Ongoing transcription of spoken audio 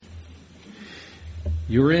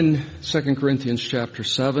You're in 2 Corinthians chapter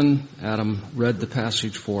 7. Adam read the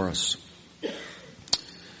passage for us.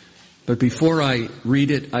 But before I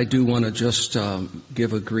read it, I do want to just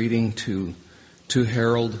give a greeting to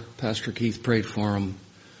Harold. Pastor Keith prayed for him.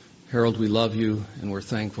 Harold, we love you, and we're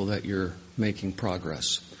thankful that you're making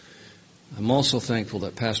progress. I'm also thankful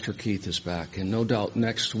that Pastor Keith is back, and no doubt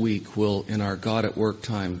next week we'll, in our God at Work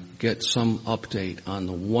time, get some update on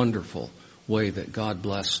the wonderful way that God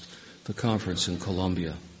blessed the conference in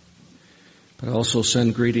Columbia. But I also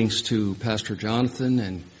send greetings to Pastor Jonathan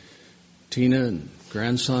and Tina and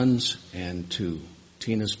grandsons, and to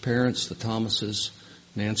Tina's parents, the Thomases,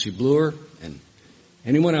 Nancy Bluer, and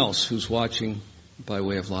anyone else who's watching by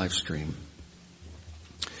way of live stream.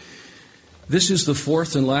 This is the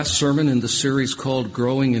fourth and last sermon in the series called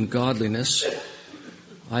Growing in Godliness.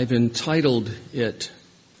 I've entitled it,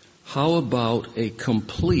 How About a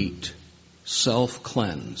Complete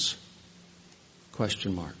Self-Cleanse? ?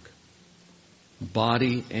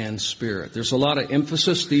 Body and spirit. There's a lot of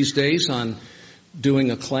emphasis these days on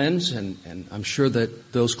doing a cleanse, and I'm sure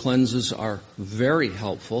that those cleanses are very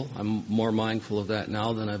helpful. I'm more mindful of that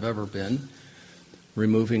now than I've ever been.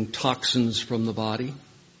 Removing toxins from the body.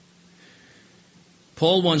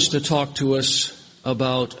 Paul wants to talk to us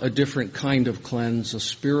about a different kind of cleanse, a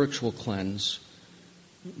spiritual cleanse,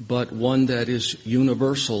 but one that is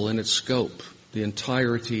universal in its scope, the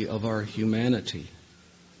entirety of our humanity.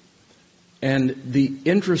 And the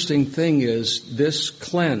interesting thing is, this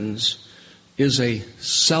cleanse is a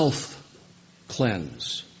self-cleanse.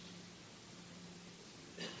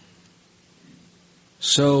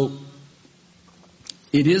 So,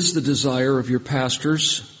 it is the desire of your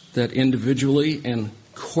pastors that individually and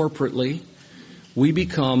corporately we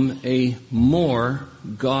become a more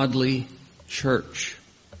godly church.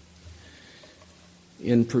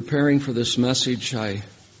 In preparing for this message, I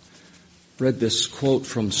read this quote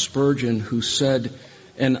from Spurgeon, who said,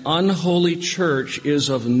 "An unholy church is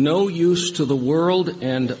of no use to the world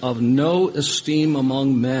and of no esteem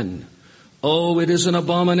among men. Oh, it is an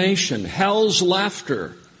abomination, hell's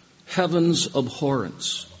laughter, heaven's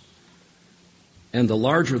abhorrence." And the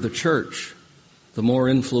larger the church, the more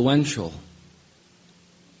influential,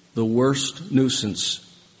 the worse nuisance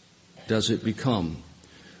does it become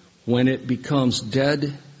when it becomes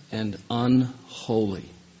dead and unholy.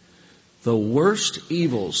 The worst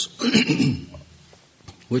evils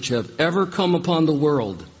which have ever come upon the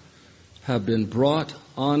world have been brought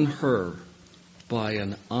on her by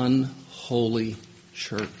an unholy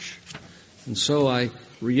church. And so I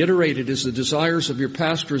reiterate, it is the desires of your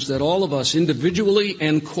pastors that all of us individually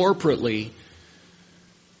and corporately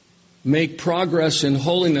make progress in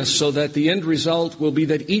holiness, so that the end result will be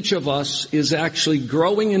that each of us is actually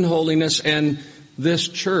growing in holiness, and this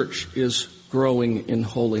church is growing in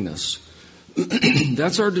holiness.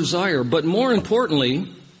 That's our desire. But more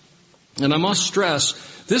importantly, and I must stress,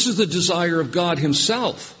 this is the desire of God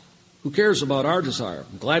Himself. Who cares about our desire?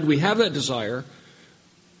 I'm glad we have that desire.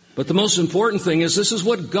 But the most important thing is, this is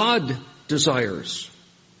what God desires.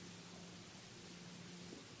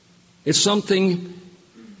 It's something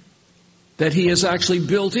that He has actually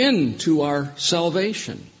built into our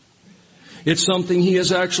salvation. It's something He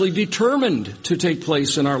has actually determined to take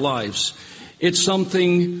place in our lives. It's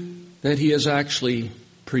something that He has actually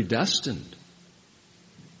predestined.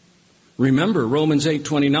 Remember, Romans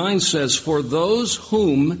 8:29 says, "For those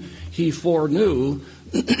whom He foreknew,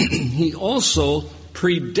 He also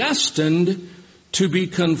predestined to be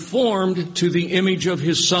conformed to the image of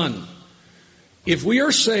His Son." If we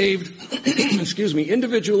are saved,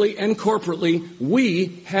 individually and corporately,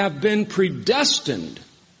 we have been predestined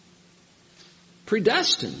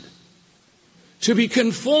to be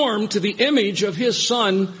conformed to the image of His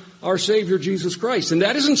Son, our Savior Jesus Christ. And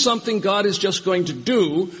that isn't something God is just going to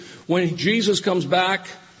do when Jesus comes back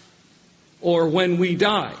or when we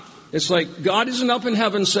die. It's like God isn't up in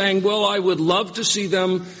heaven saying, well, I would love to see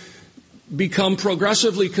them become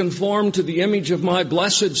progressively conformed to the image of my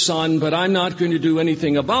blessed Son, but I'm not going to do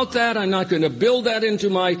anything about that. I'm not going to build that into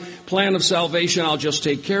my plan of salvation. I'll just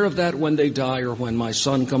take care of that when they die or when my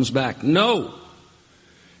Son comes back. No.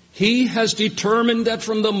 He has determined that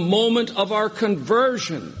from the moment of our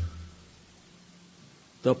conversion,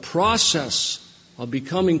 the process of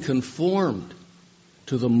becoming conformed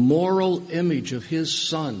to the moral image of His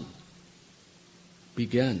Son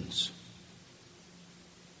begins.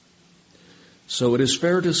 So it is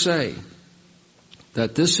fair to say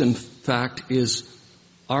that this, in fact, is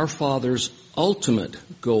our Father's ultimate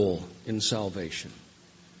goal in salvation.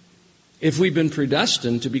 If we've been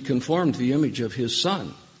predestined to be conformed to the image of His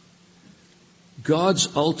Son, God's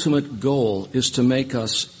ultimate goal is to make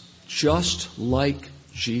us just like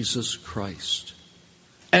Jesus Christ.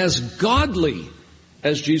 As godly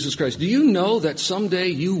as Jesus Christ. Do you know that someday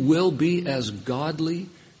you will be as godly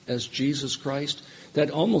as Jesus Christ? That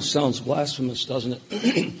almost sounds blasphemous, doesn't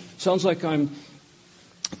it? Sounds like I'm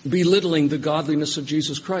belittling the godliness of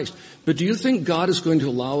Jesus Christ. But do you think God is going to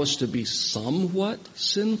allow us to be somewhat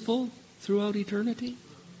sinful throughout eternity?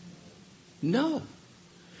 No.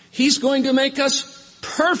 He's going to make us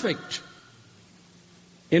perfect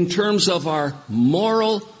in terms of our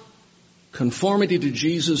moral conformity to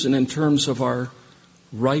Jesus and in terms of our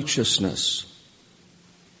righteousness.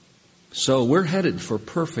 So we're headed for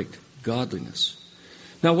perfect godliness.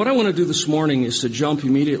 Now, what I want to do this morning is to jump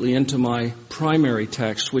immediately into my primary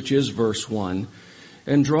text, which is verse 1,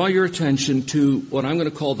 and draw your attention to what I'm going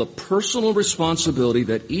to call the personal responsibility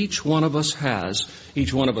that each one of us has,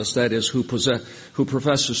 each one of us, that is, who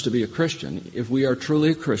professes to be a Christian, if we are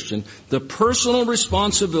truly a Christian, the personal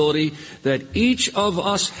responsibility that each of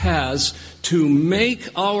us has to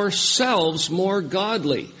make ourselves more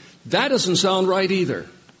godly. That doesn't sound right either,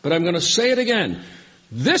 but I'm going to say it again.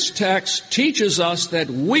 This text teaches us that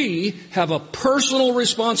we have a personal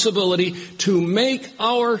responsibility to make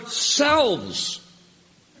ourselves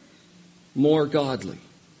more godly.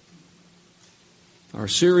 Our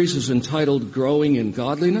series is entitled Growing in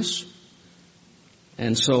Godliness,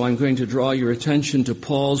 and so I'm going to draw your attention to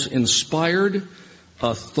Paul's inspired,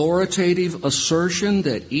 authoritative assertion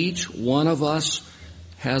that each one of us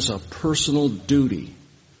has a personal duty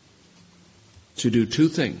to do two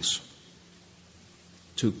things: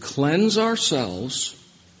 to cleanse ourselves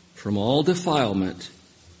from all defilement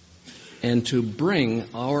and to bring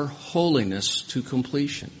our holiness to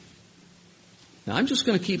completion. Now, I'm just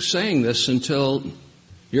going to keep saying this until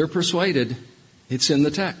you're persuaded it's in the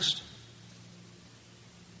text.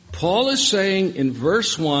 Paul is saying in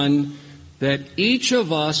verse 1 that each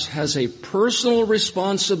of us has a personal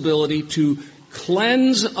responsibility to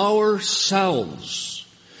cleanse ourselves.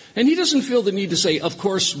 And he doesn't feel the need to say, of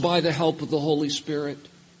course, by the help of the Holy Spirit.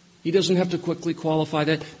 He doesn't have to quickly qualify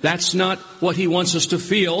that. That's not what he wants us to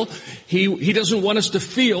feel. He doesn't want us to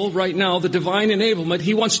feel right now the divine enablement.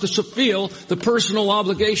 He wants us to feel the personal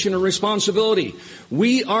obligation and responsibility.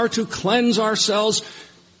 We are to cleanse ourselves,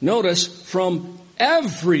 notice, from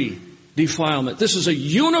every defilement. This is a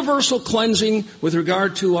universal cleansing with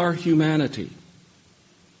regard to our humanity.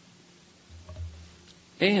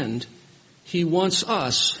 And he wants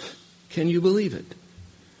us, can you believe it,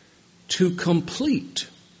 to complete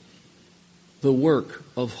the work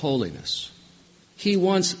of holiness. He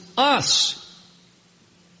wants us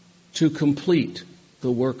to complete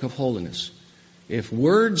the work of holiness. If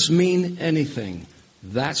words mean anything,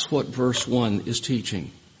 that's what verse 1 is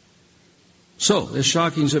teaching. So, as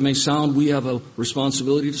shocking as it may sound, we have a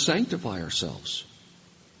responsibility to sanctify ourselves.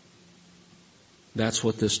 That's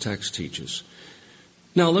what this text teaches.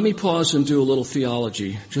 Now, let me pause and do a little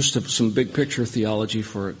theology, just some big picture theology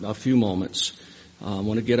for a few moments. I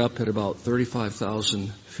want to get up at about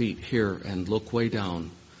 35,000 feet here and look way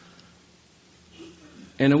down.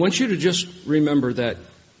 And I want you to just remember that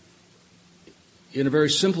in a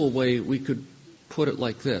very simple way, we could put it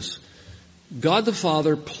like this. God the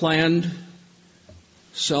Father planned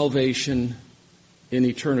salvation in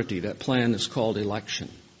eternity. That plan is called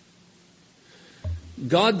election.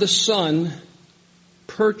 God the Son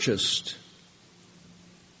purchased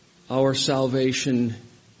our salvation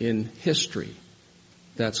in history.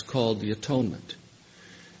 That's called the atonement.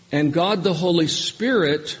 And God the Holy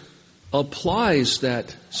Spirit applies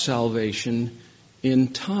that salvation in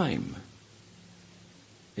time.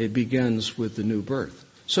 It begins with the new birth.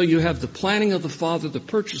 So you have the planning of the Father, the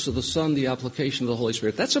purchase of the Son, the application of the Holy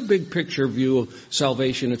Spirit. That's a big picture view of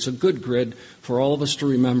salvation. It's a good grid for all of us to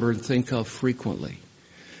remember and think of frequently.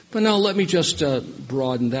 But now let me just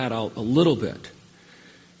broaden that out a little bit.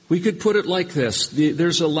 We could put it like this.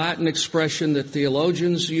 There's a Latin expression that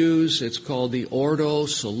theologians use. It's called the Ordo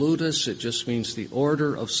Salutis. It just means the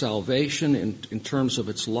order of salvation in terms of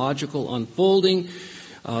its logical unfolding.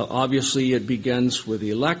 Obviously, it begins with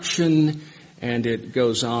election, and it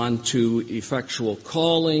goes on to effectual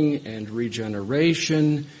calling and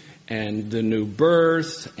regeneration and the new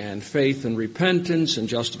birth and faith and repentance and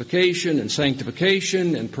justification and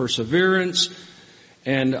sanctification and perseverance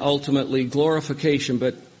and ultimately glorification.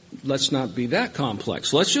 But let's not be that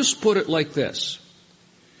complex. Let's just put it like this.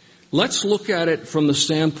 Let's look at it from the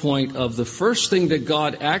standpoint of the first thing that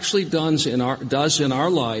God actually does in our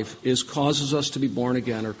life is causes us to be born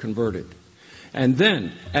again or converted. And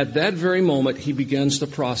then, at that very moment, He begins the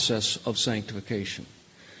process of sanctification.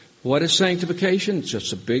 What is sanctification? It's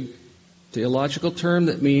just a big theological term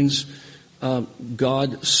that means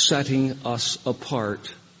God setting us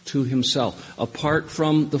apart to Himself, apart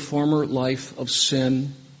from the former life of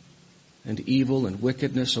sin and evil and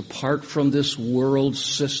wickedness, apart from this world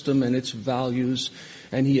system and its values.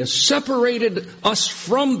 And He has separated us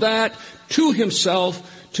from that to Himself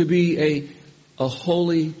to be a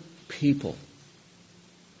holy people.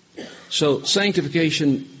 So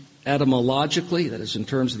sanctification etymologically, that is in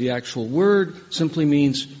terms of the actual word, simply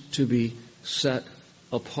means to be set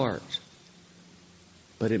apart.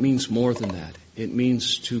 But it means more than that. It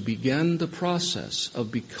means to begin the process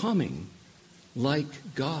of becoming like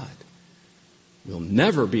God. We'll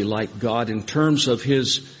never be like God in terms of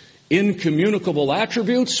His incommunicable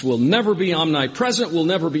attributes. We'll never be omnipresent. We'll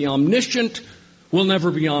never be omniscient. We'll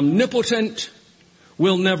never be omnipotent.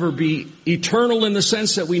 We'll never be eternal in the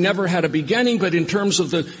sense that we never had a beginning, but in terms of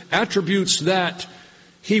the attributes that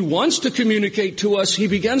He wants to communicate to us, He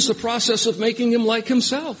begins the process of making Him like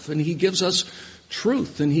Himself. And He gives us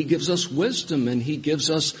truth, and He gives us wisdom, and He gives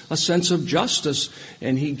us a sense of justice,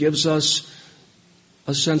 and He gives us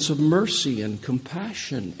a sense of mercy and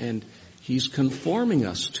compassion, and He's conforming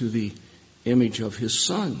us to the image of His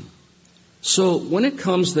Son. So when it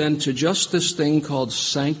comes then to just this thing called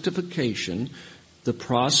sanctification, the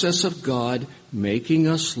process of God making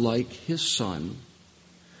us like His Son,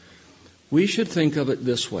 we should think of it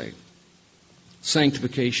this way.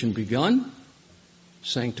 Sanctification begun,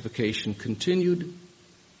 sanctification continued,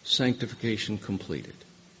 sanctification completed.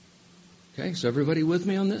 Okay, is everybody with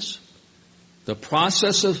me on this? The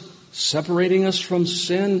process of separating us from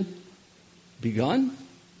sin begun.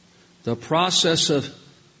 The process of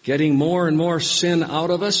getting more and more sin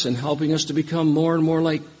out of us and helping us to become more and more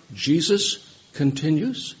like Jesus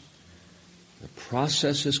continues. The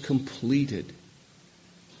process is completed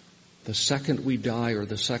the second we die or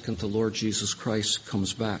the second the Lord Jesus Christ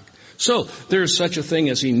comes back. So, there is such a thing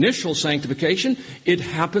as initial sanctification. It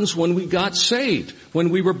happens when we got saved, when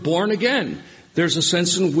we were born again. There's a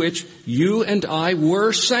sense in which you and I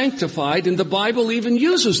were sanctified, and the Bible even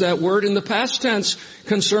uses that word in the past tense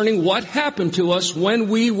concerning what happened to us when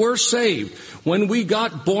we were saved, when we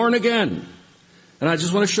got born again. And I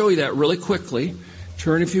just want to show you that really quickly.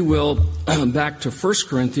 Turn, if you will, back to 1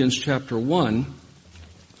 Corinthians chapter 1.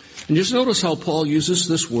 And just notice how Paul uses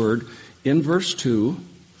this word in verse 2,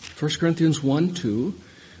 1 Corinthians 1:2.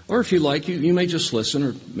 Or if you like, you may just listen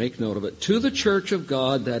or make note of it. To the church of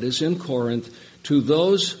God that is in Corinth, to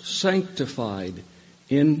those sanctified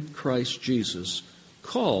in Christ Jesus,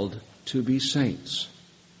 called to be saints.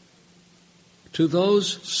 To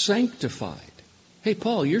those sanctified. Hey,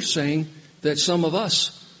 Paul, you're saying that some of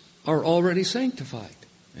us are already sanctified.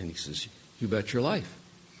 And he says, you bet your life.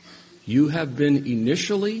 You have been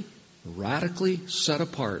initially radically set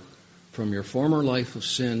apart from your former life of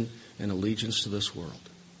sin and allegiance to this world.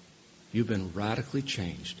 You've been radically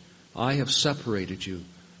changed. I have separated you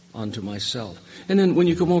unto myself. And then when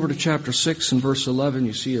you come over to chapter 6 and verse 11,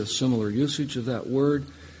 you see a similar usage of that word.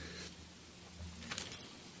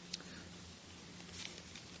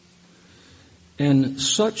 And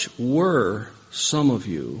such were some of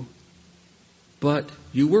you, but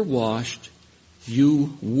you were washed,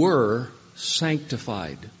 you were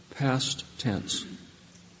sanctified. Past tense.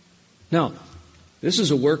 Now, this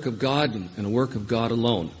is a work of God and a work of God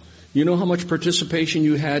alone. You know how much participation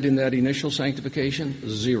you had in that initial sanctification?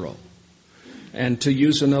 0. And to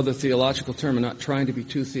use another theological term, I'm not trying to be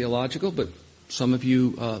too theological, but some of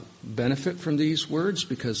you benefit from these words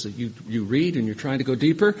because you read and you're trying to go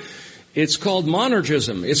deeper. It's called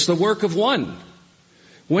monergism. It's the work of one.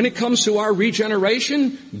 When it comes to our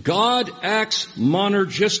regeneration, God acts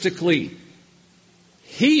monergistically.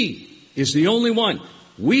 He is the only one.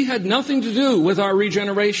 We had nothing to do with our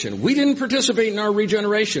regeneration. We didn't participate in our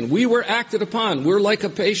regeneration. We were acted upon. We're like a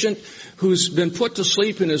patient who's been put to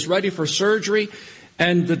sleep and is ready for surgery,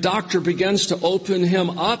 and the doctor begins to open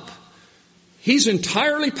him up. He's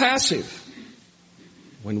entirely passive.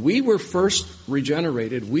 When we were first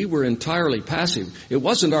regenerated, we were entirely passive. It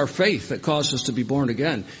wasn't our faith that caused us to be born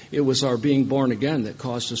again. It was our being born again that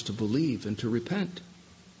caused us to believe and to repent.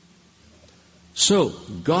 So,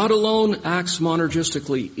 God alone acts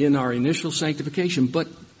monergistically in our initial sanctification, but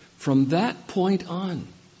from that point on,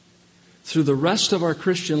 through the rest of our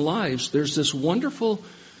Christian lives, there's this wonderful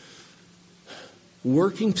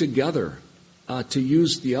working together. To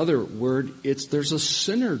use the other word, there's a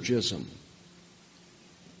synergism.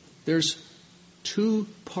 There's two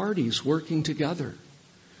parties working together.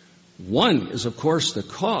 One is, of course, the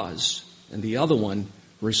cause, and the other one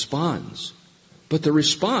responds. But the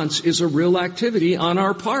response is a real activity on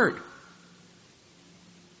our part.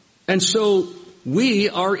 And so we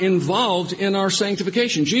are involved in our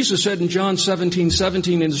sanctification. Jesus said in John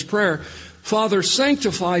 17:17 in his prayer, Father,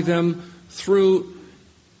 sanctify them through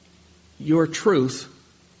your truth,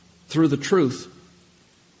 through the truth.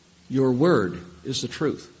 Your word is the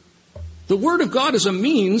truth. The Word of God is a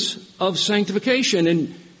means of sanctification,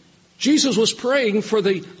 and Jesus was praying for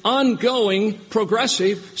the ongoing,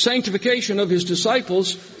 progressive sanctification of His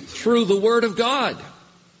disciples through the Word of God.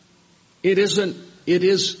 It is an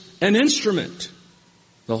instrument.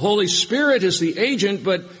 The Holy Spirit is the agent,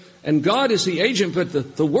 and God is the agent,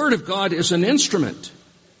 but the Word of God is an instrument.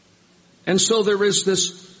 And so there is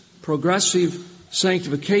this progressive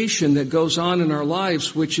sanctification that goes on in our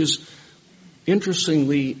lives, which is,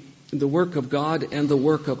 interestingly, the work of God and the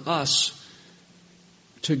work of us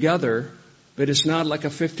together, but it's not like a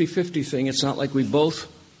 50-50 thing. It's not like we both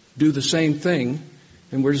do the same thing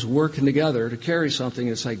and we're just working together to carry something.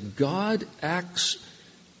 It's like God acts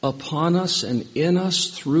upon us and in us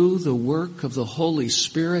through the work of the Holy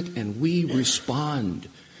Spirit, and we respond.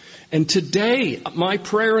 And today, my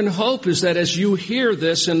prayer and hope is that as you hear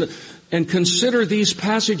this and consider these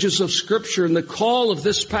passages of Scripture and the call of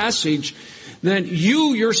this passage, then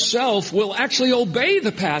you yourself will actually obey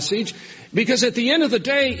the passage, because at the end of the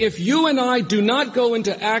day, if you and I do not go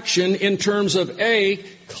into action in terms of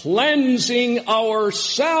cleansing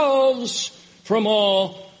ourselves from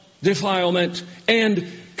all defilement and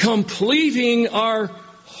completing our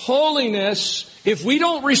holiness, if we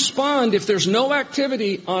don't respond, if there's no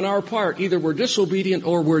activity on our part, either we're disobedient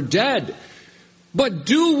or we're dead. But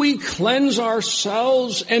do we cleanse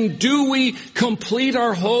ourselves and do we complete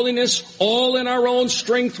our holiness all in our own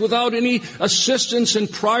strength without any assistance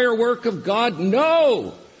and prior work of God?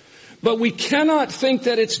 No. But we cannot think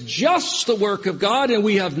that it's just the work of God and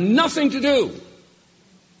we have nothing to do.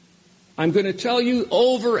 I'm going to tell you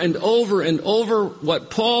over and over and over what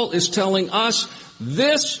Paul is telling us.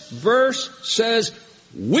 This verse says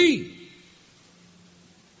we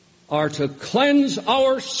are to cleanse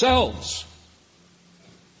ourselves.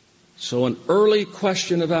 So an early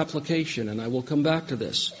question of application, and I will come back to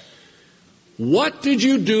this. What did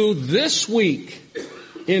you do this week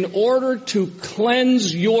in order to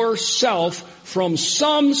cleanse yourself from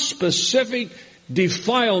some specific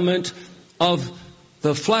defilement of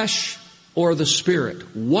the flesh or the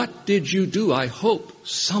spirit? What did you do? I hope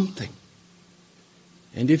something.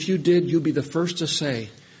 And if you did, you'll be the first to say,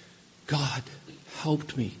 God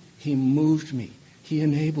helped me. He moved me. He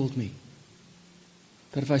enabled me.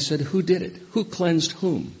 But if I said, who did it? Who cleansed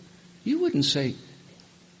whom? You wouldn't say,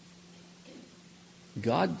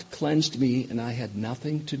 God cleansed me and I had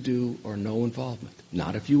nothing to do or no involvement.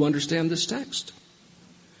 Not if you understand this text.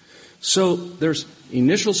 So there's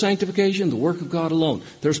initial sanctification, the work of God alone.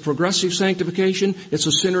 There's progressive sanctification. It's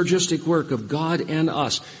a synergistic work of God and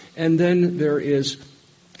us. And then there is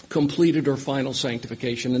completed or final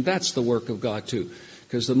sanctification, and that's the work of God too.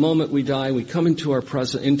 Because the moment we die, we come into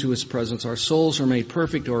His presence, our souls are made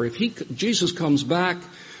perfect, or if Jesus comes back,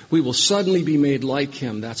 we will suddenly be made like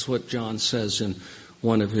Him. That's what John says in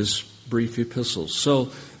one of his brief epistles.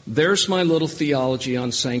 So there's my little theology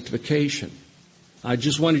on sanctification. I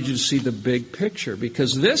just wanted you to see the big picture,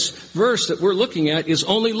 because this verse that we're looking at is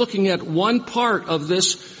only looking at one part of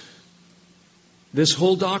this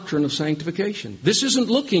whole doctrine of sanctification. This isn't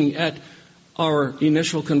looking at our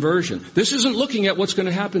initial conversion. This isn't looking at what's going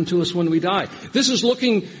to happen to us when we die. This is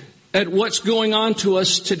looking at what's going on to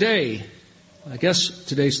us today. I guess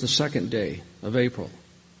today's the 2nd day of April,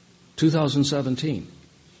 2017.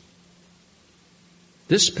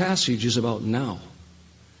 This passage is about now.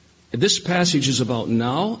 This passage is about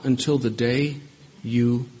now until the day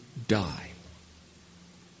you die.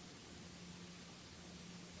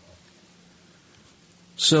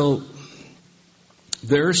 So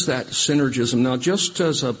there's that synergism. Now, just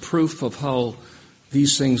as a proof of how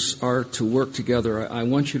these things are to work together, I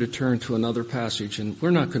want you to turn to another passage, and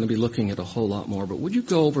we're not going to be looking at a whole lot more, but would you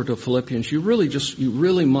go over to Philippians? You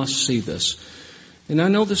really must see this. And I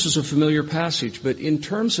know this is a familiar passage, but in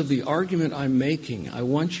terms of the argument I'm making, I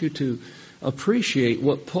want you to appreciate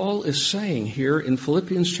what Paul is saying here in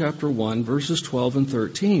Philippians chapter 1, verses 12 and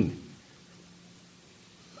 13.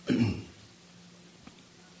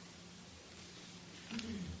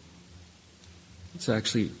 It's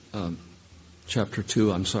actually chapter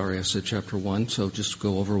 2. I'm sorry, I said chapter 1, so just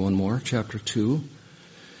go over one more. Chapter 2.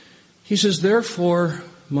 He says, therefore,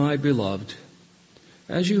 my beloved,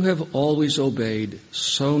 as you have always obeyed,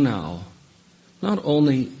 so now, not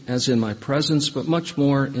only as in my presence, but much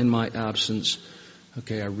more in my absence.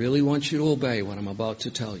 Okay, I really want you to obey what I'm about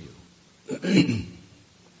to tell you.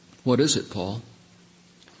 What is it, Paul?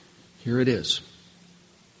 Here it is.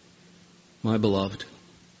 my beloved,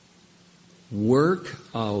 work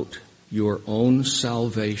out your own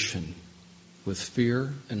salvation with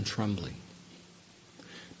fear and trembling.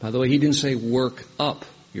 By the way, he didn't say work up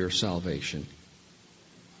your salvation.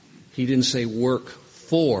 He didn't say work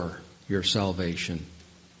for your salvation.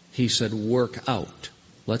 He said work out.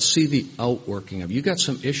 Let's see the outworking of it. You got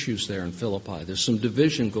some issues there in Philippi. There's some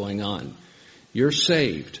division going on. You're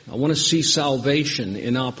saved. I want to see salvation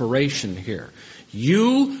in operation here.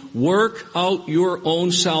 You work out your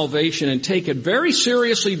own salvation and take it very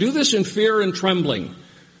seriously. Do this in fear and trembling.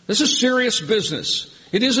 This is serious business.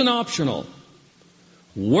 It isn't optional.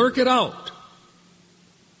 Work it out.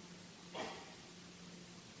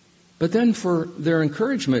 But then for their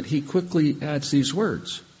encouragement, he quickly adds these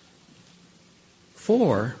words.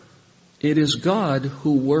 For it is God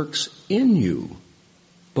who works in you,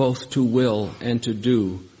 both to will and to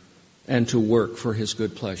do and to work for His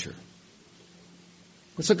good pleasure.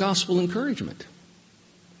 It's a gospel encouragement.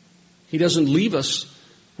 He doesn't leave us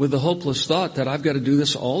with the hopeless thought that I've got to do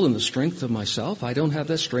this all in the strength of myself. I don't have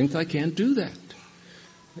that strength. I can't do that.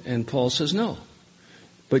 And Paul says no.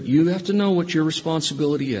 But you have to know what your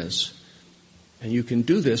responsibility is. And you can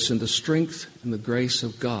do this in the strength and the grace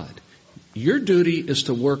of God. Your duty is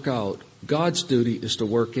to work out. God's duty is to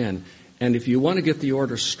work in. And if you want to get the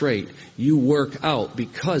order straight, you work out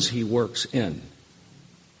because He works in.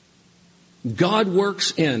 God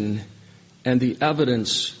works in, and the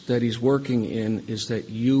evidence that He's working in is that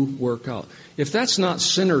you work out. If that's not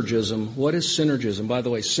synergism, what is synergism? By the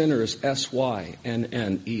way, sinner is S-Y-N-N-E-R.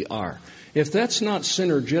 If that's not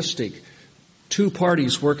synergistic, two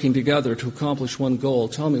parties working together to accomplish one goal,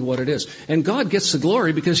 tell me what it is. And God gets the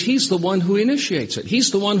glory because He's the one who initiates it.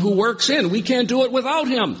 He's the one who works in. We can't do it without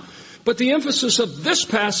Him. But the emphasis of this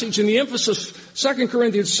passage and the emphasis 2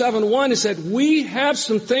 Corinthians 7:1 is that we have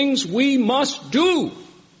some things we must do.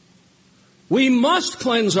 We must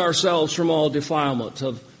cleanse ourselves from all defilement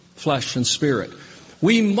of flesh and spirit.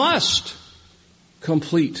 We must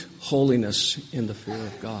complete holiness in the fear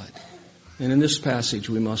of God. And in this passage,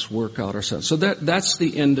 we must work out ourselves. So that's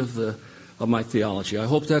the end of my theology. I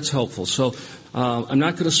hope that's helpful. So I'm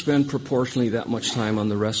not going to spend proportionally that much time on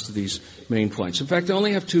the rest of these main points. In fact, I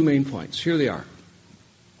only have two main points. Here they are.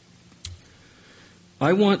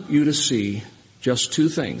 I want you to see just two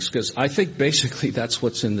things, because I think basically that's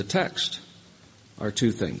what's in the text, are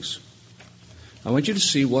two things. I want you to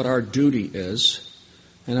see what our duty is,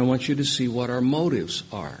 and I want you to see what our motives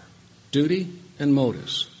are. Duty and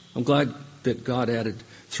motives. I'm glad that God added,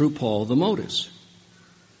 through Paul, the motives.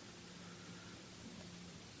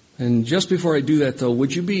 And just before I do that, though,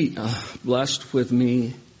 would you be blessed with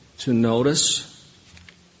me to notice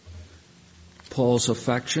Paul's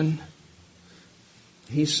affection?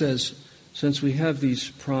 He says, since we have these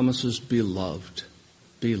promises, beloved,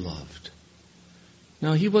 beloved.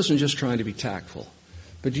 Now, he wasn't just trying to be tactful.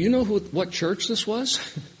 But do you know what church this was?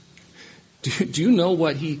 Do you know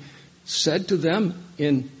what he said to them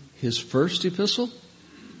in his first epistle?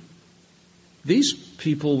 These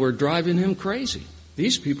people were driving him crazy.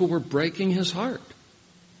 These people were breaking his heart.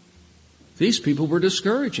 These people were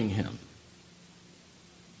discouraging him.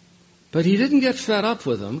 But he didn't get fed up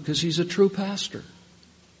with them because he's a true pastor.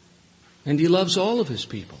 And he loves all of his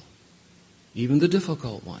people, even the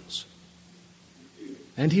difficult ones.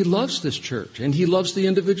 And he loves this church, and he loves the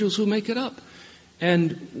individuals who make it up.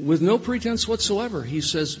 And with no pretense whatsoever, he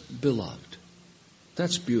says, beloved.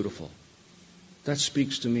 That's beautiful. That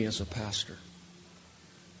speaks to me as a pastor.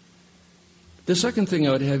 The second thing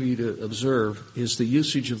I would have you to observe is the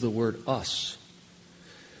usage of the word us.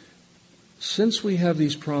 Since we have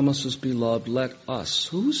these promises, beloved, let us.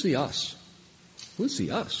 Who's the us? Who's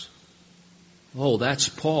the us? Oh, that's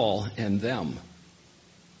Paul and them.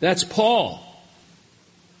 That's Paul.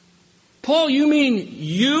 Paul, you mean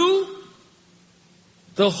you?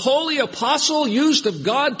 The holy apostle used of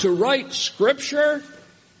God to write Scripture?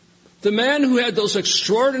 The man who had those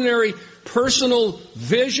extraordinary personal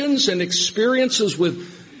visions and experiences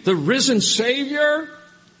with the risen Savior?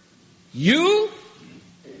 You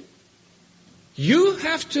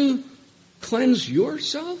have to cleanse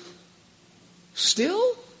yourself?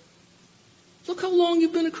 Still? Look how long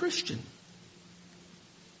you've been a Christian.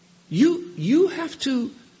 You have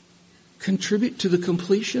to contribute to the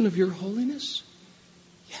completion of your holiness?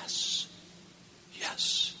 Yes.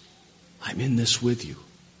 Yes. I'm in this with you.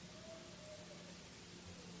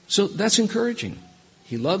 So that's encouraging.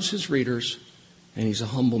 He loves his readers, and he's a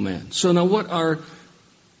humble man. So now what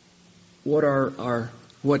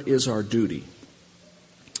is our duty?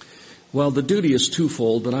 Well, the duty is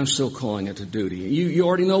twofold, but I'm still calling it a duty. You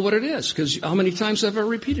already know what it is, because how many times have I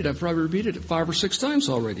repeated? I've probably repeated it 5 or 6 times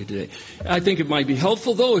already today. I think it might be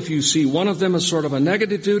helpful, though, if you see one of them as sort of a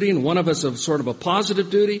negative duty and one of us as sort of a positive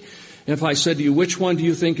duty. If I said to you, which one do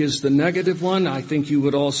you think is the negative one? I think you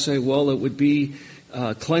would all say, well, it would be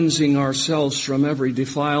cleansing ourselves from every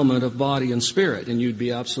defilement of body and spirit. And you'd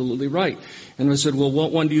be absolutely right. And I said, well,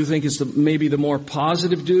 what one do you think is maybe the more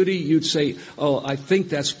positive duty? You'd say, oh, I think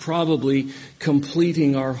that's probably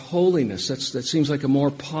completing our holiness. That seems like a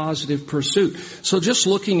more positive pursuit. So just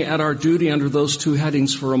looking at our duty under those two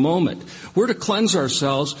headings for a moment. We're to cleanse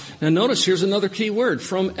ourselves. And notice here's another key word,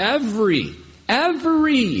 from every.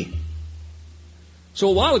 So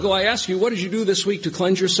a while ago I asked you, what did you do this week to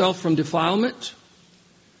cleanse yourself from defilement?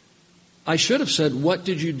 I should have said, what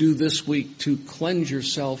did you do this week to cleanse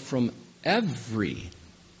yourself from every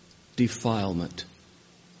defilement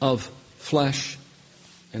of flesh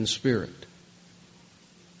and spirit?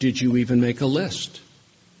 Did you even make a list?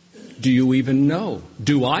 Do you even know?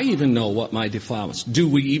 Do I even know what my defilements? Do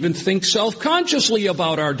we even think self-consciously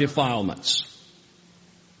about our defilements?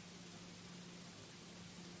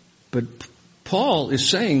 But Paul is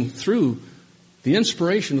saying through the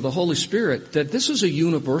inspiration of the Holy Spirit that this is a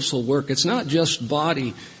universal work. It's not just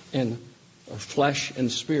body and flesh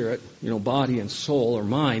and spirit, body and soul or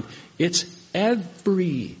mind. It's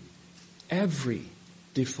every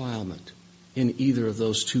defilement in either of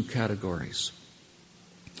those two categories.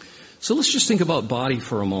 So let's just think about body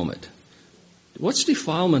for a moment. What's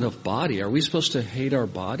defilement of body? Are we supposed to hate our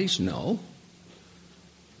bodies? No.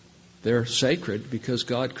 They're sacred because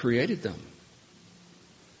God created them.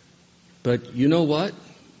 But you know what?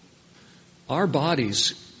 Our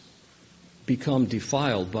bodies become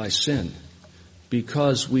defiled by sin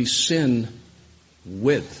because we sin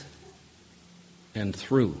with and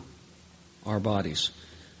through our bodies.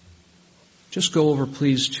 Just go over,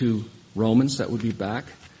 please, to Romans. That would be back.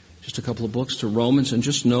 Just a couple of books to Romans. And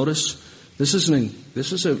just notice, this is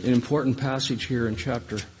an important passage here in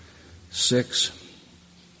chapter 6.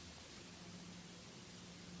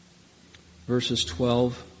 Verses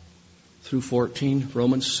 12 through 14,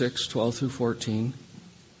 Romans 6, 12 through 14.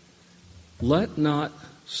 Let not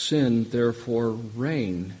sin, therefore,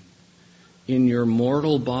 reign in your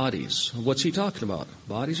mortal bodies. What's he talking about?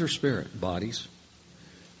 Bodies or spirit? Bodies.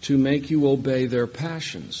 To make you obey their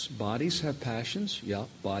passions. Bodies have passions? Yeah,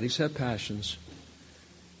 bodies have passions.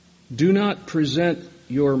 Do not present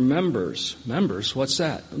your members. Members, what's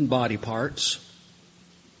that? Body parts.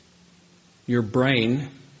 Your brain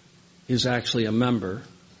is actually a member.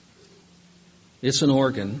 It's an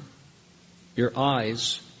organ. Your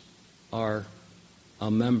eyes are a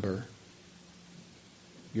member.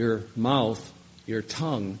 Your mouth, your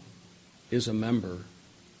tongue is a member.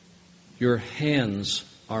 Your hands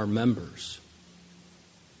are members.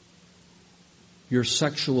 Your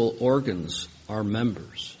sexual organs are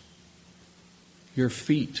members. Your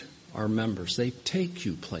feet are members. They take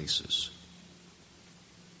you places.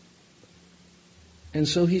 And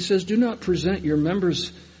so he says, do not present your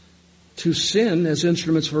members to sin as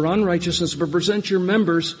instruments for unrighteousness, but present your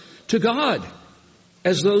members to God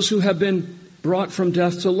as those who have been brought from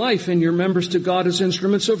death to life, and your members to God as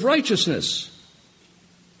instruments of righteousness.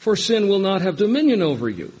 For sin will not have dominion over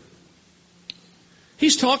you.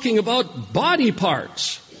 He's talking about body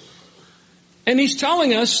parts. And he's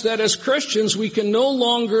telling us that as Christians, we can no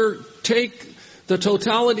longer take the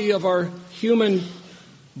totality of our human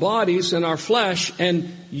bodies and our flesh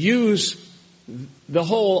and use the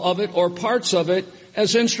whole of it or parts of it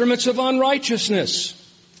as instruments of unrighteousness.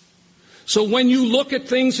 So when you look at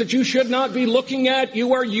things that you should not be looking at,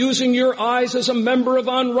 you are using your eyes as a member of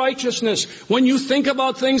unrighteousness. When you think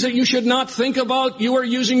about things that you should not think about, you are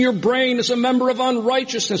using your brain as a member of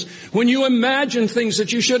unrighteousness. When you imagine things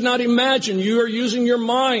that you should not imagine, you are using your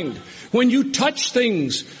mind. When you touch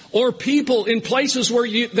things or people in places where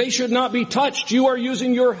they should not be touched, you are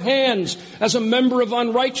using your hands as a member of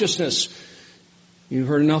unrighteousness. You've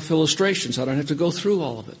heard enough illustrations. I don't have to go through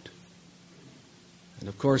all of it. And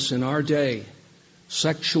of course, in our day,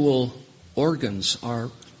 sexual organs are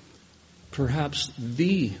perhaps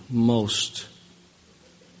the most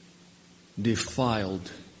defiled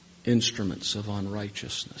instruments of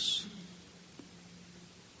unrighteousness.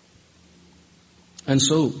 And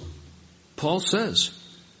so, Paul says,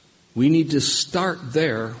 we need to start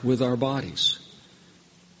there with our bodies.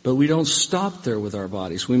 But we don't stop there with our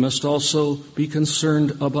bodies. We must also be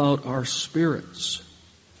concerned about our spirits.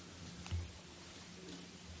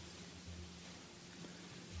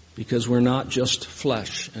 Because we're not just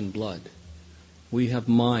flesh and blood. We have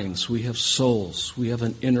minds, we have souls, we have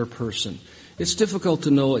an inner person. It's difficult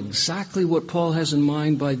to know exactly what Paul has in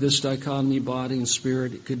mind by this dichotomy, body and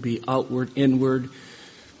spirit. It could be outward, inward.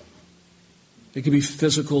 It could be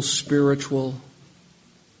physical, spiritual.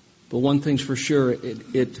 But one thing's for sure,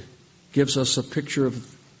 it gives us a picture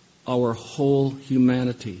of our whole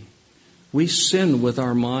humanity. We sin with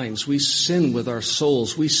our minds. We sin with our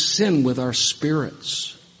souls. We sin with our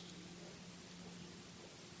spirits.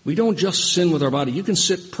 We don't just sin with our body. You can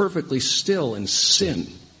sit perfectly still and sin.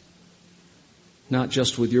 Not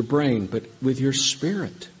just with your brain, but with your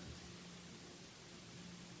spirit.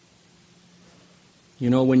 You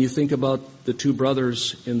know, when you think about the two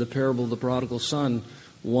brothers in the parable of the prodigal son,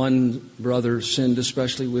 one brother sinned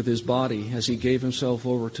especially with his body as he gave himself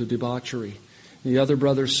over to debauchery. The other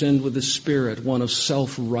brother sinned with his spirit, one of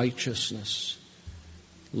self-righteousness,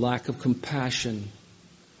 lack of compassion,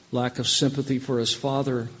 lack of sympathy for his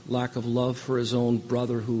father, lack of love for his own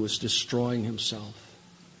brother who was destroying himself.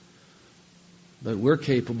 But we're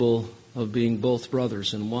capable of being both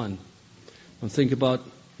brothers in one. And think about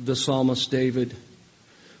the psalmist David.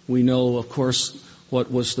 We know, of course,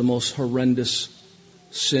 what was the most horrendous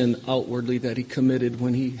sin outwardly that he committed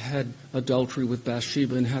when he had adultery with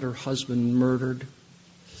Bathsheba and had her husband murdered.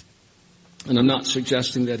 And I'm not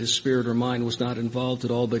suggesting that his spirit or mind was not involved at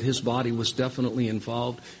all, but his body was definitely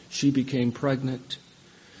involved. She became pregnant.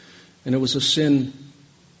 And it was a sin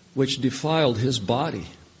which defiled his body.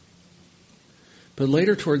 But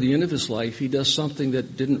later, toward the end of his life, he does something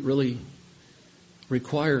that didn't really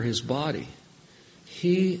require his body.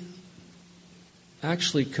 He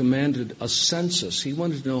actually commanded a census. He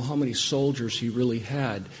wanted to know how many soldiers he really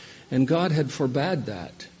had. And God had forbade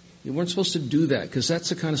that. You weren't supposed to do that because that's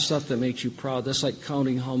the kind of stuff that makes you proud. That's like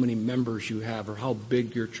counting how many members you have or how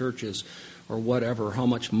big your church is or whatever, how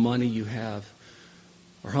much money you have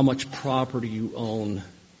or how much property you own.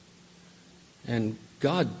 And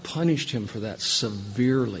God punished him for that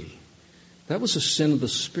severely. That was a sin of the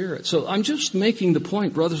Spirit. So I'm just making the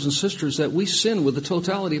point, brothers and sisters, that we sin with the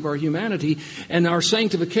totality of our humanity, and our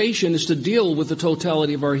sanctification is to deal with the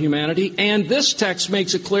totality of our humanity. And this text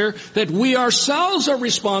makes it clear that we ourselves are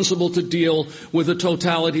responsible to deal with the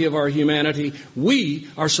totality of our humanity. We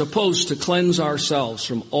are supposed to cleanse ourselves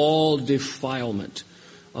from all defilement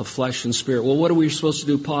of flesh and spirit. Well, what are we supposed to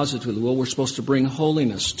do positively? Well, we're supposed to bring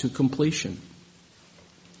holiness to completion.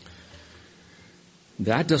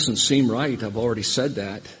 That doesn't seem right. I've already said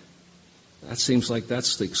that. That seems like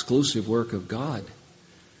that's the exclusive work of God.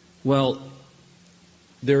 Well,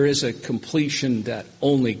 there is a completion that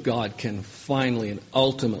only God can finally and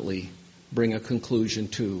ultimately bring a conclusion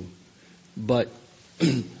to. But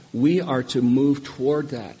we are to move toward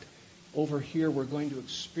that. Over here, we're going to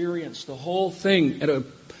experience the whole thing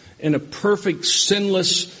in a perfect,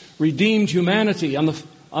 sinless, redeemed humanity on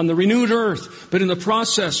the renewed earth. But in the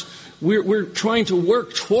process, we're trying to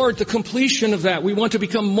work toward the completion of that. We want to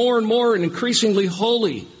become more and more and increasingly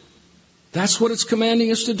holy. That's what it's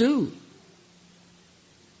commanding us to do.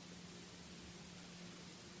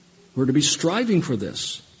 We're to be striving for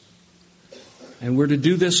this. And we're to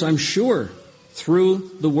do this, I'm sure,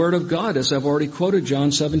 through the Word of God, as I've already quoted John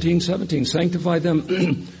 17:17. Sanctify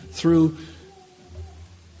them through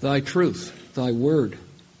thy truth. Thy Word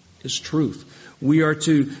is truth. We are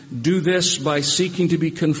to do this by seeking to be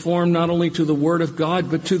conformed not only to the Word of God,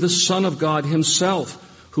 but to the Son of God Himself,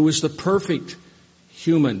 who is the perfect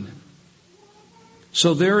human.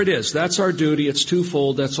 So there it is. That's our duty. It's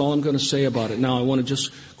twofold. That's all I'm going to say about it. Now I want to just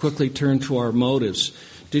quickly turn to our motives.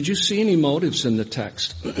 Did you see any motives in the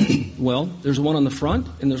text? Well, there's one on the front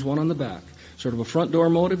and there's one on the back. Sort of a front door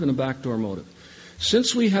motive and a back door motive.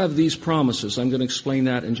 Since we have these promises, I'm going to explain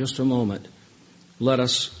that in just a moment. Let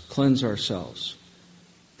us cleanse ourselves.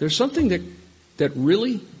 There's something that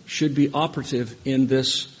really should be operative in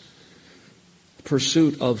this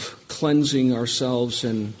pursuit of cleansing ourselves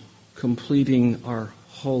and completing our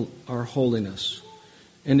holiness.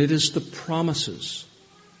 And it is the promises.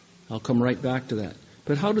 I'll come right back to that.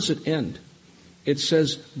 But how does it end? It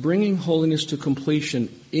says, bringing holiness to completion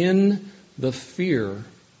in the fear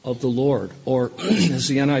of the Lord. Or, as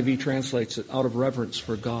the NIV translates it, out of reverence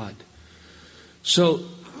for God. So,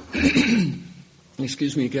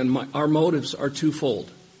 excuse me again, our motives are twofold.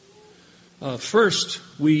 First,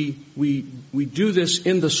 we do this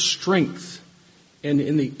in the strength and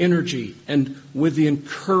in the energy and with the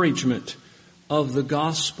encouragement of the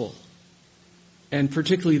gospel, and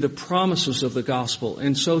particularly the promises of the gospel.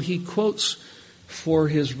 And so he quotes for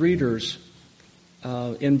his readers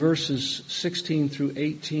in verses 16 through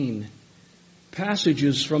 18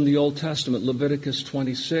 passages from the Old Testament: Leviticus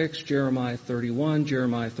 26, Jeremiah 31,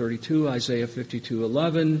 Jeremiah 32, Isaiah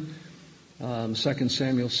 52:11, 2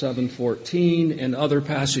 Samuel 7:14, and other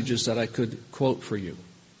passages that I could quote for you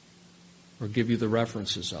or give you the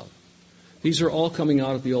references of. These are all coming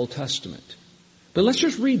out of the Old Testament. But let's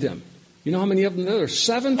just read them. You know how many of them there are?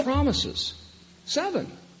 7 promises.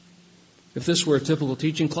 7. If this were a typical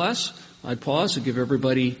teaching class, I'd pause and give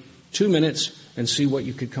everybody 2 minutes and see what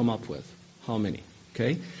you could come up with. How many?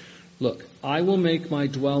 Okay? Look, I will make my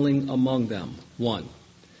dwelling among them. 1.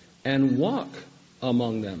 And walk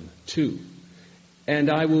among them. 2. And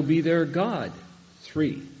I will be their God.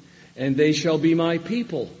 3. And they shall be my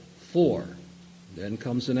people. 4. Then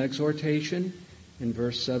comes an exhortation in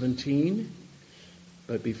verse 17.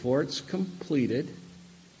 But before it's completed,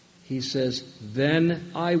 he says,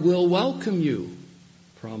 then I will welcome you.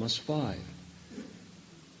 Promise 5.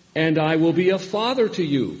 And I will be a father to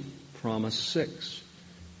you. Promise 6.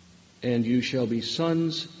 And you shall be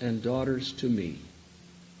sons and daughters to me.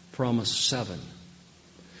 Promise 7.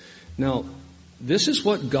 Now, this is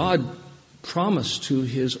what God promised to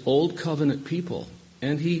His old covenant people.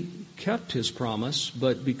 And He kept His promise,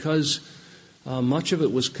 but because much of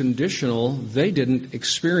it was conditional, they didn't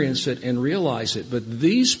experience it and realize it. But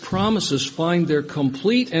these promises find their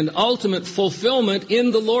complete and ultimate fulfillment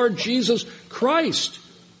in the Lord Jesus Christ.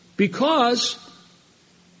 Because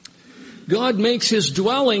God makes His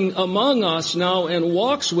dwelling among us now and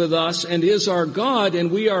walks with us and is our God,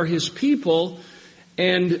 and we are His people,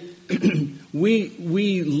 and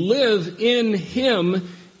we live in Him,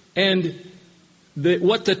 and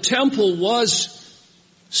what the temple was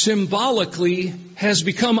symbolically has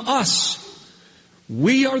become us.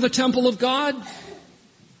 We are the temple of God,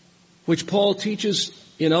 which Paul teaches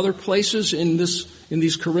in other places in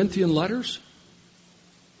these Corinthian letters.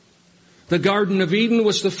 The Garden of Eden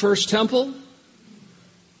was the first temple.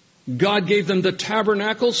 God gave them the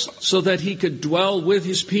tabernacles so that He could dwell with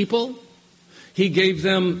His people. He gave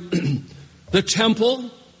them the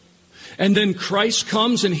temple. And then Christ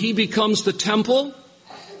comes and He becomes the temple.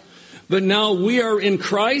 But now we are in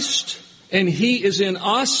Christ and He is in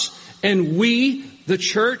us, and we, the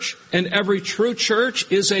church, and every true church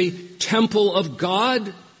is a temple of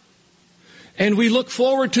God. And we look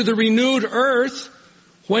forward to the renewed earth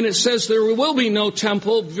when it says there will be no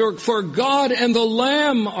temple, for God and the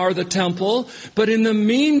Lamb are the temple. But in the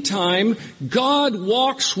meantime, God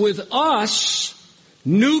walks with us,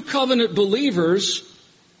 new covenant believers,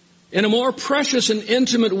 in a more precious and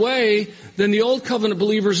intimate way than the old covenant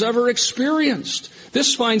believers ever experienced.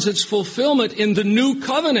 This finds its fulfillment in the new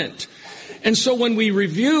covenant. And so when we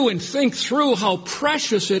review and think through how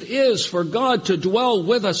precious it is for God to dwell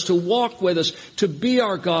with us, to walk with us, to be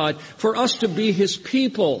our God, for us to be His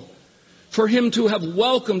people, for Him to have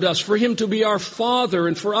welcomed us, for Him to be our Father,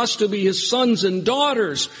 and for us to be His sons and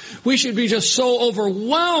daughters, we should be just so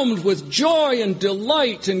overwhelmed with joy and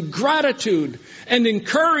delight and gratitude and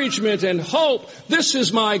encouragement and hope. This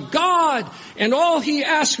is my God, and all He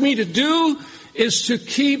asks me to do is to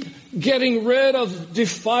keep getting rid of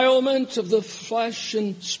defilement of the flesh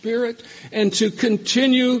and spirit, and to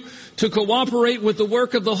continue to cooperate with the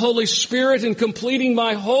work of the Holy Spirit in completing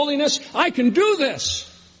my holiness. I can do this.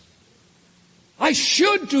 I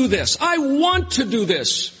should do this. I want to do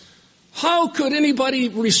this. How could anybody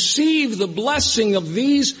receive the blessing of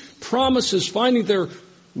these promises, finding their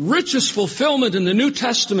richest fulfillment in the New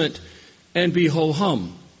Testament, and be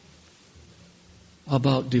ho-hum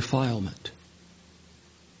about defilement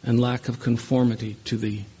and lack of conformity to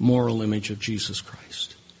the moral image of Jesus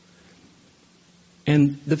Christ?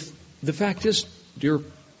 And the fact is, dear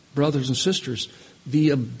brothers and sisters, the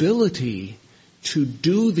ability to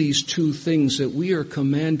do these two things that we are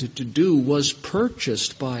commanded to do was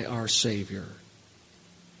purchased by our Savior.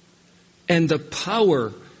 And the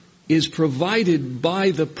power is provided by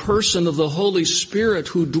the person of the Holy Spirit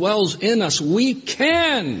who dwells in us. We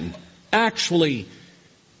can actually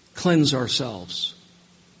cleanse ourselves.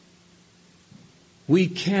 We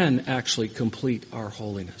can actually complete our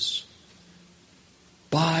holiness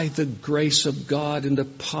by the grace of God and the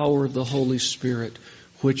power of the Holy Spirit,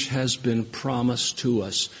 which has been promised to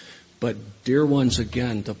us. But, dear ones,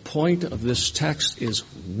 again, the point of this text is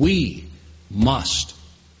we must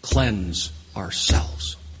cleanse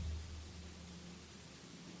ourselves.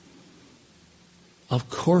 Of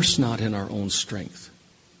course not in our own strength.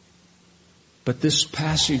 But this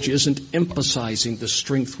passage isn't emphasizing the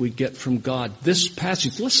strength we get from God. This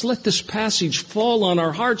passage, let's let this passage fall on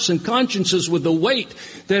our hearts and consciences with the weight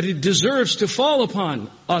that it deserves to fall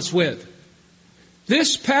upon us with.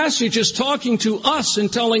 This passage is talking to us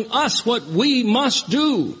and telling us what we must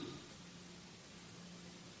do.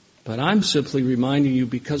 But I'm simply reminding you,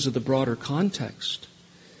 because of the broader context,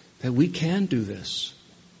 that we can do this.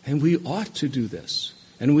 And we ought to do this.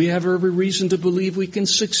 And we have every reason to believe we can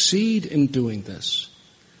succeed in doing this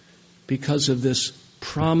because of this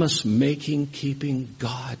promise-making, keeping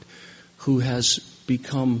God who has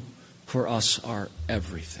become for us our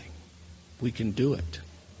everything. We can do it.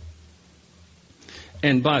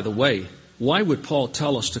 And by the way, why would Paul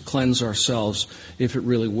tell us to cleanse ourselves if it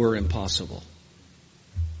really were impossible?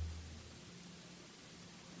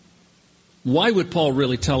 Why would Paul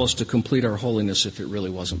really tell us to complete our holiness if it really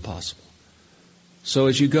wasn't possible? So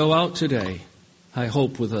as you go out today, I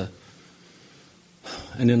hope with an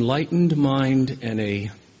enlightened mind and a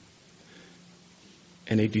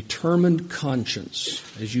determined conscience,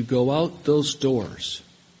 as you go out those doors,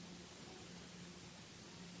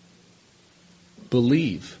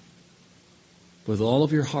 believe with all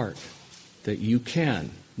of your heart that you can,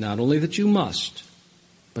 not only that you must,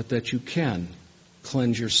 but that you can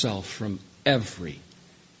cleanse yourself from every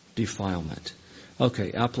defilement.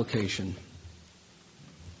 Okay, application.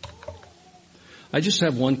 I just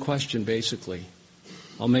have one question, basically.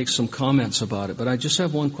 I'll make some comments about it, but I just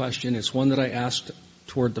have one question. It's one that I asked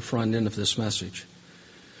toward the front end of this message.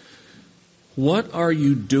 What are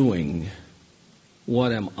you doing?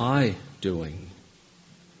 What am I doing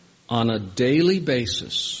on a daily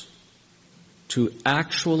basis to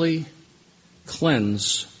actually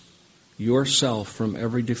cleanse yourself from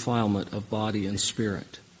every defilement of body and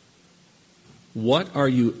spirit? What are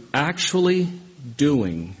you actually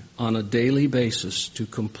doing on a daily basis to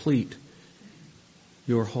complete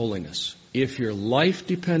your holiness? If your life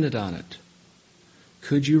depended on it,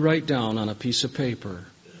 could you write down on a piece of paper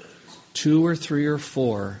 2 or 3 or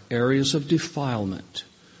 4 areas of defilement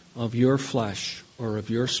of your flesh or of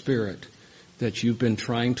your spirit that you've been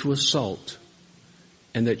trying to assault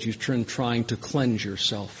and that you've been trying to cleanse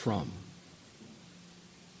yourself from?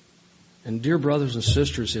 And dear brothers and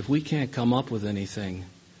sisters, if we can't come up with anything,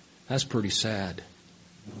 that's pretty sad.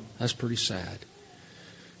 That's pretty sad.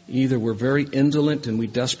 Either we're very indolent and we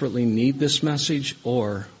desperately need this message,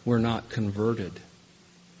 or we're not converted.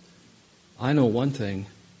 I know one thing.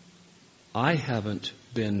 I haven't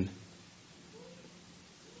been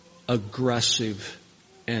aggressive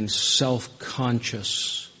and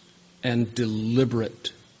self-conscious and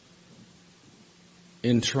deliberate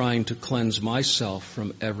in trying to cleanse myself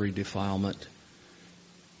from every defilement.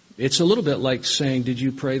 It's a little bit like saying, did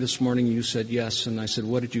you pray this morning? You said yes. And I said,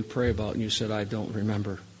 what did you pray about? And you said, I don't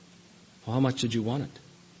remember. Well, how much did you want it?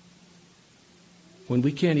 When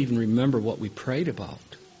we can't even remember what we prayed about.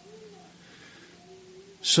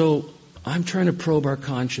 So I'm trying to probe our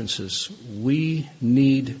consciences. We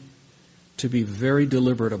need to be very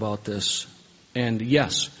deliberate about this. And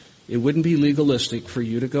yes, it wouldn't be legalistic for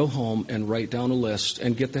you to go home and write down a list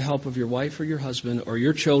and get the help of your wife or your husband or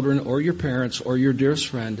your children or your parents or your dearest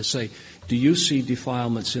friend to say, do you see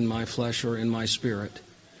defilements in my flesh or in my spirit?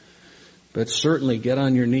 But certainly get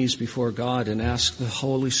on your knees before God and ask the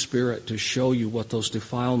Holy Spirit to show you what those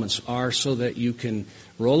defilements are so that you can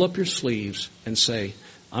roll up your sleeves and say,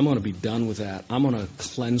 I'm going to be done with that. I'm going to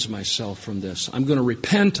cleanse myself from this. I'm going to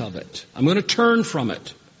repent of it. I'm going to turn from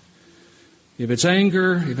it. If it's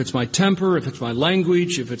anger, if it's my temper, if it's my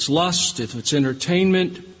language, if it's lust, if it's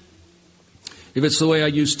entertainment, if it's the way I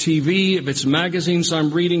use TV, if it's magazines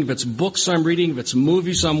I'm reading, if it's books I'm reading, if it's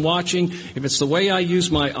movies I'm watching, if it's the way I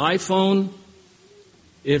use my iPhone,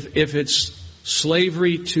 if it's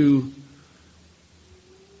slavery to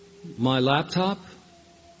my laptop,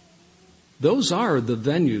 those are the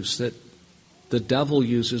venues that the devil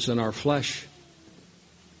uses and our flesh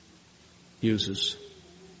uses.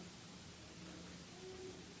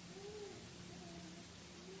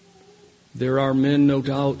 There are men, no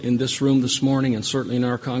doubt, in this room this morning and certainly in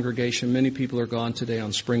our congregation. Many people are gone today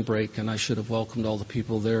on spring break, and I should have welcomed all the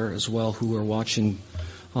people there as well who are watching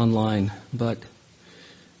online. But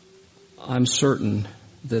I'm certain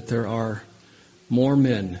that there are more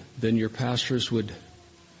men than your pastors would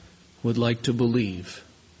like to believe,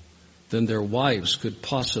 than their wives could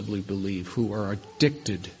possibly believe, who are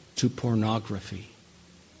addicted to pornography.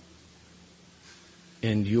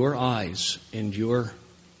 And your eyes and your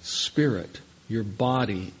spirit, your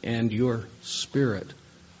body and your spirit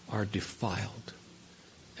are defiled.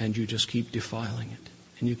 And you just keep defiling it.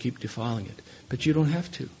 And you keep defiling it. But you don't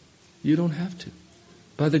have to. You don't have to.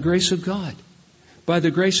 By the grace of God. By the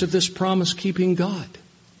grace of this promise-keeping God.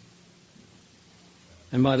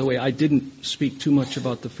 And by the way, I didn't speak too much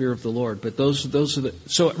about the fear of the Lord, but those are the...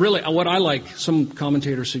 So really, what I like, some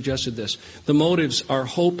commentators suggested this. The motives are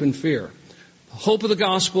hope and fear. Hope of the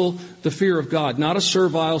gospel, the fear of God. Not a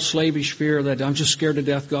servile, slavish fear that I'm just scared to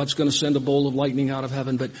death, God's going to send a bolt of lightning out of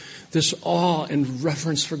heaven, but this awe and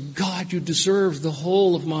reverence for God. You deserve the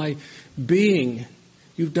whole of my being.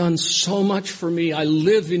 You've done so much for me. I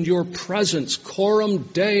live in your presence. Coram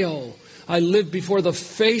Deo. I live before the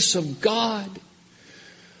face of God.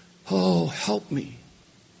 Oh, help me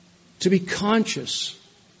to be conscious.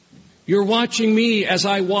 You're watching me as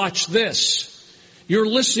I watch this. You're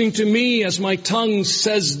listening to me as my tongue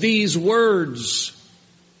says these words.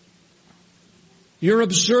 You're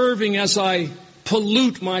observing as I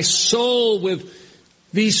pollute my soul with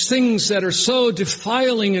these things that are so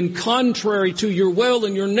defiling and contrary to your will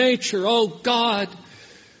and your nature. Oh God,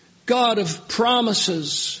 God of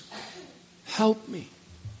promises, help me.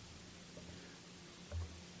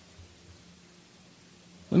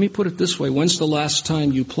 Let me put it this way. When's the last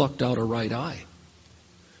time you plucked out a right eye?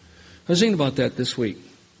 I was thinking about that this week.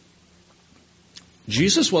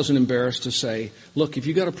 Jesus wasn't embarrassed to say, look, if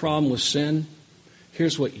you got a problem with sin,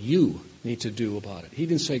 here's what you need to do about it. He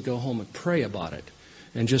didn't say go home and pray about it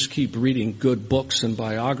and just keep reading good books and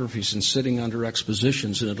biographies and sitting under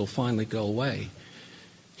expositions and it'll finally go away.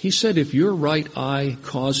 He said if your right eye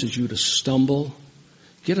causes you to stumble,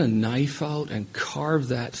 get a knife out and carve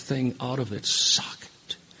that thing out of its socket.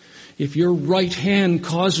 If your right hand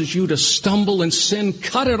causes you to stumble and sin,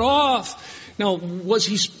 cut it off. Now, was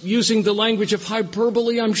he using the language of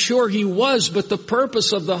hyperbole? I'm sure he was, but the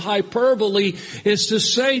purpose of the hyperbole is to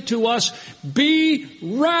say to us, be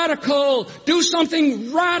radical. Do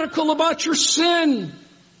something radical about your sin.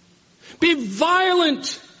 Be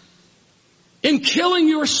violent in killing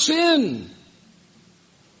your sin.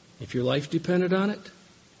 If your life depended on it,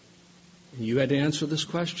 and you had to answer this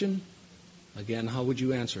question, again, how would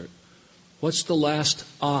you answer it? What's the last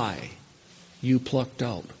eye you plucked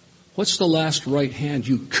out? What's the last right hand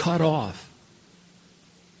you cut off?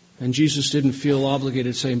 And Jesus didn't feel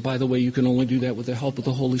obligated saying, by the way, you can only do that with the help of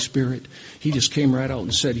the Holy Spirit. He just came right out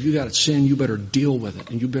and said, if you got sin, you better deal with it.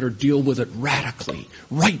 And you better deal with it radically,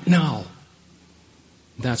 right now.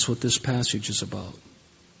 That's what this passage is about.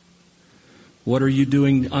 What are you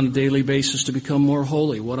doing on a daily basis to become more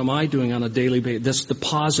holy? What am I doing on a daily basis? That's the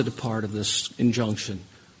positive part of this injunction.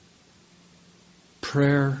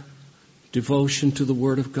 Prayer, devotion to the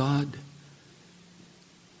Word of God,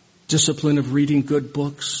 discipline of reading good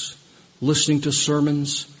books, listening to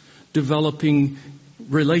sermons, developing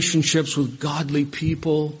relationships with godly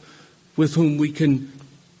people with whom we can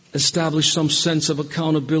establish some sense of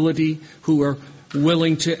accountability, who are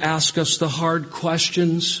willing to ask us the hard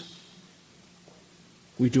questions.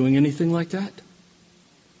 We doing anything like that?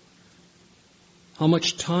 How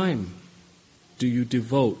much time do you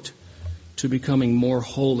devote to becoming more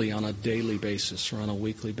holy on a daily basis or on a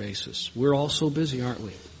weekly basis? We're all so busy, aren't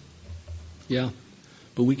we? Yeah.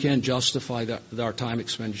 But we can't justify our time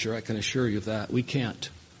expenditure. I can assure you of that. We can't.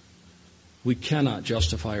 We cannot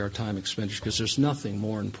justify our time expenditure because there's nothing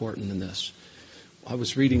more important than this. I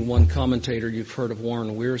was reading one commentator, you've heard of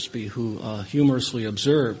Warren Wiersbe, who humorously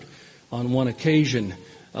observed on one occasion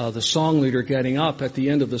the song leader getting up at the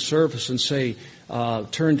end of the service and say,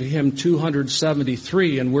 turn to hymn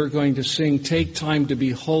 273 and we're going to sing Take Time to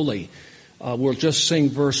Be Holy. We'll just sing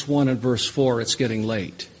verse 1 and verse 4. It's getting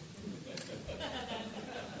late.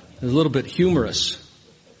 It's a little bit humorous.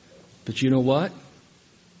 But you know what?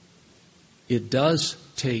 It does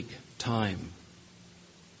take time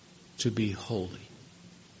to be holy.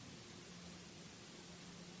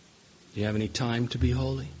 Do you have any time to be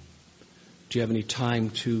holy? Do you have any time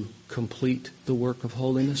to complete the work of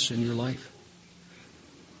holiness in your life?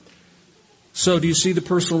 So do you see the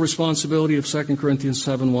personal responsibility of 2 Corinthians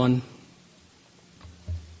 7:1?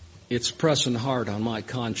 It's pressing hard on my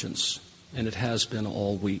conscience, and it has been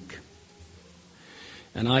all week.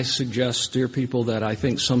 And I suggest, dear people, that I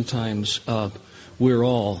think sometimes we're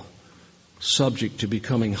all subject to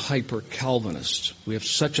becoming hyper-Calvinists. We have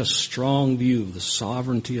such a strong view of the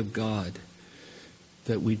sovereignty of God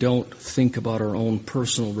that we don't think about our own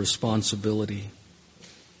personal responsibility.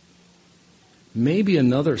 Maybe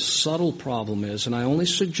another subtle problem is, and I only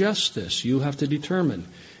suggest this, you have to determine,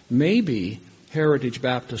 maybe Heritage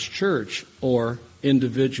Baptist Church or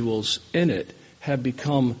individuals in it have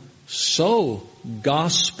become so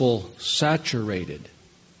gospel saturated.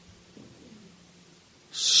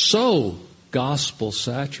 So gospel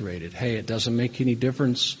saturated. Hey, it doesn't make any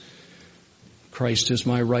difference. Christ is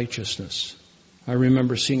my righteousness. I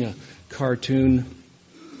remember seeing a cartoon,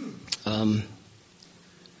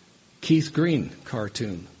 Keith Green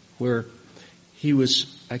cartoon, where he was,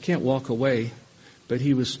 I can't walk away, but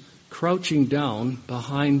he was crouching down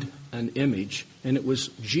behind an image, and it was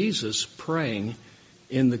Jesus praying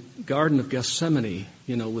in the Garden of Gethsemane,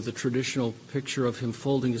 with a traditional picture of him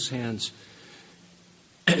folding his hands.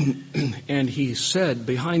 And he said,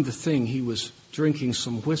 behind the thing, he was drinking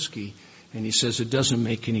some whiskey, and he says, it doesn't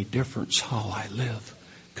make any difference how I live,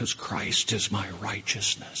 because Christ is my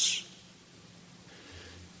righteousness.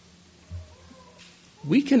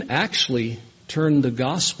 We can actually turn the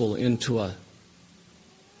gospel into a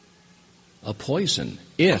poison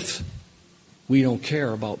if we don't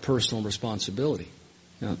care about personal responsibility.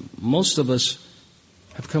 Now, most of us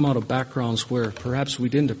have come out of backgrounds where perhaps we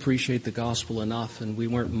didn't appreciate the gospel enough and we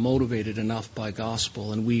weren't motivated enough by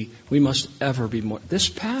gospel, and we must ever be more. This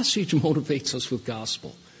passage motivates us with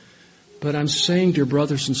gospel. But I'm saying, dear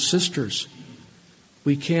brothers and sisters,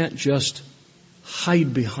 we can't just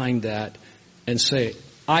hide behind that and say,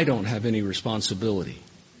 I don't have any responsibility,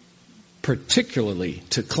 particularly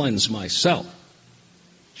to cleanse myself.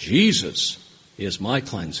 Jesus is my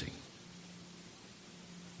cleansing.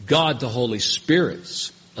 God, the Holy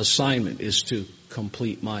Spirit's assignment is to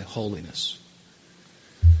complete my holiness.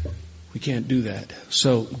 We can't do that.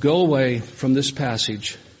 So go away from this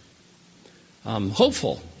passage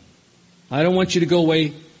hopeful. I don't want you to go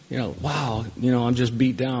away, wow, I'm just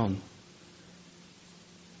beat down.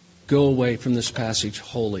 Go away from this passage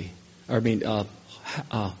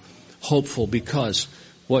hopeful, because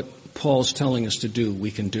what Paul's telling us to do, we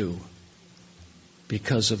can do.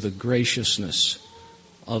 Because of the graciousness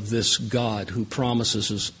of this God who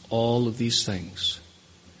promises us all of these things.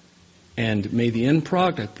 And may the end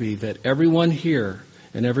product be that everyone here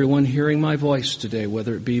and everyone hearing my voice today,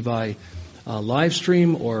 whether it be by live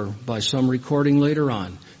stream or by some recording later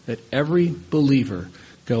on, that every believer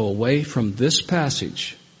go away from this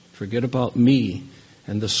passage, forget about me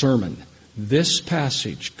and the sermon, this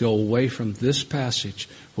passage, go away from this passage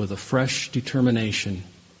with a fresh determination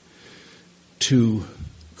to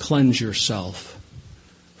cleanse yourself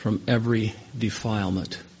from every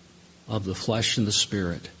defilement of the flesh and the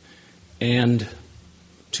spirit, and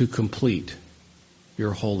to complete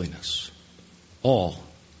your holiness, all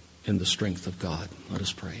in the strength of God. Let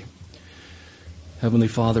us pray. Heavenly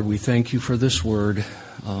Father, we thank you for this word,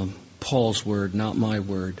 Paul's word, not my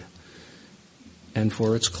word, and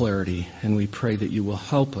for its clarity, and we pray that you will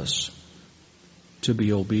help us to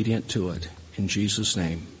be obedient to it. In Jesus'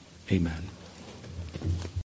 name, amen.